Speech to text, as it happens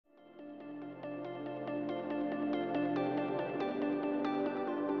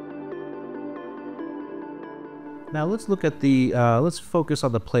Now let's look at the, let's focus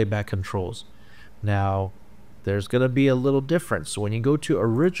on the playback controls. Now, there's going to be a little difference. So when you go to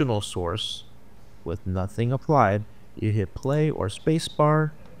original source with nothing applied, you hit play or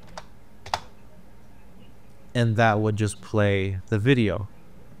spacebar, and that would just play the video.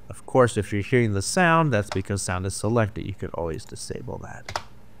 Of course, if you're hearing the sound, that's because sound is selected. You could always disable that.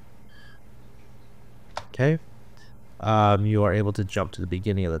 Okay. You are able to jump to the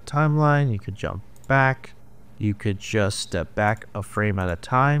beginning of the timeline. You could jump back. You could just step back a frame at a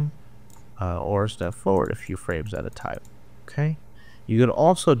time, or step forward a few frames at a time. Okay. You could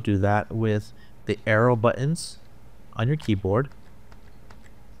also do that with the arrow buttons on your keyboard.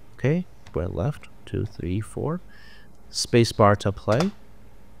 Okay. Go left, 2, 3, 4. Spacebar to play.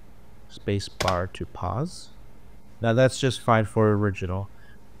 Spacebar to pause. Now that's just fine for original.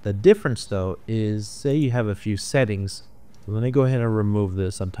 The difference though is, say you have a few settings. Let me go ahead and remove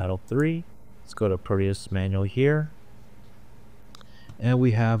this on title 3. Let's go to Proteus manual here. And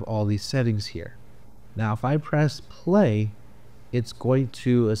we have all these settings here. Now if I press play, it's going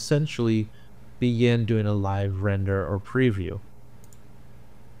to essentially begin doing a live render or preview.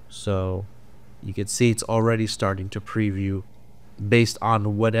 So you can see it's already starting to preview based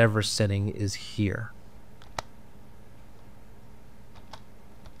on whatever setting is here.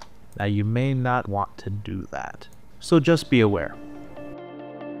 Now you may not want to do that, so just be aware.